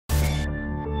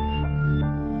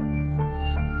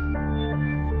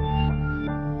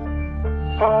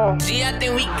Gee, I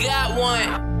think we got one.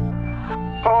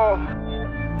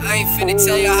 I ain't finna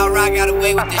tell y'all how Rock got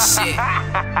away with this shit.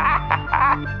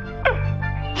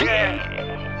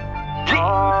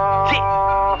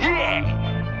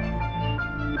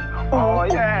 Oh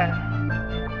yeah.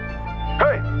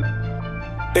 Hey.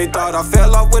 They thought I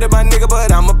fell off with it, my nigga,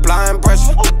 but I'm applying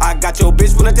pressure. I got your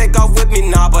bitch wanna take off with me,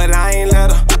 nah, but I ain't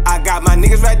let her. I got my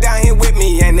niggas right down here with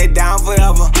me, and they down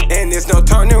forever. And there's no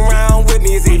turning around with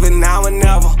me, it's even now or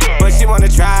never. But she wanna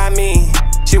try me,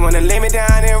 she wanna lay me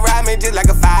down and ride me just like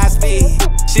a 5-speed.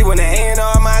 She wanna end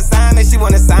all my assignments, she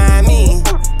wanna sign me.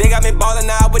 They got me ballin'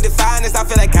 out with the finest, I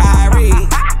feel like Kyrie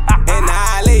and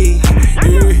Ali.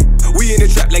 Yeah. We in the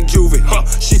trap like Juvie,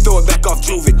 she throw it back off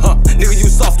Juvie, nigga, you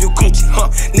soft, you Gucci,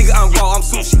 nigga, I'm raw, I'm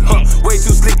sushi, way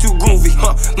too slick, too groovy,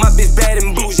 my bitch bad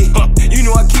and bougie, you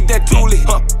know I keep that toolie,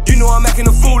 you know I'm acting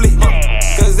a foolie,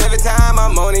 cause every time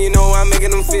I'm on it, you know I'm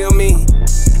making them feel me.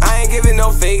 I ain't giving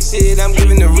no fake shit, I'm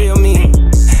giving the real me.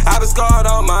 I've been scarred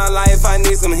all my life, I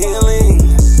need some healing.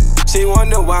 She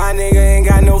wonder why nigga ain't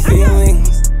got no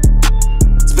feelings.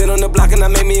 Spit on the block and I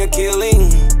made me a killing.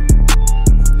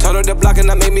 Turn up the block and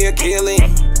I made me a killing.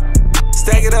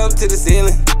 Stack it up to the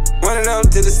ceiling, run it up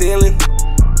to the ceiling,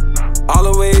 all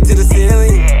the way to the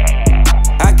ceiling.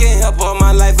 I can't help all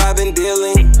my life I've been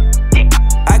dealing.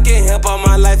 I can't help all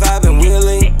my life I've been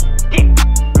willing.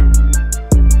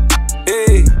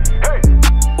 Hey,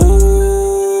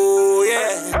 ooh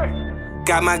yeah.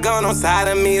 Got my gun on side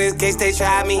of me in case they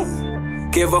try me.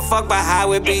 Give a fuck about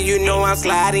how it be, you know I'm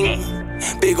sliding.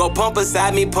 Big ol' pump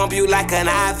beside me, pump you like an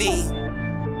IV.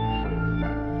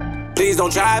 Please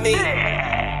don't try me.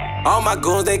 All my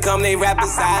goons, they come, they rap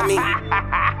beside me.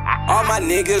 All my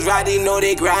niggas right, they know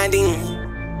they grinding.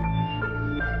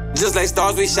 Just like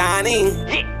stars, we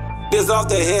shining. This off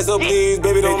the head, so please,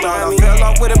 baby, don't mind me. I fell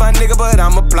off with it, my nigga, but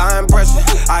I'm applying pressure.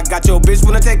 I got your bitch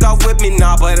wanna take off with me,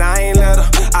 nah, but I ain't let her.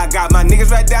 I got my niggas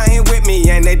right down here with me,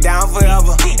 and they down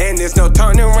forever. And there's no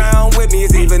turning around with me,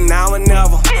 it's even now or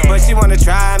never. But she wanna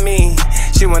try me,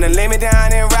 she wanna lay me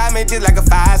down and ride me just like a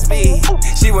 5-speed.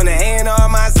 She wanna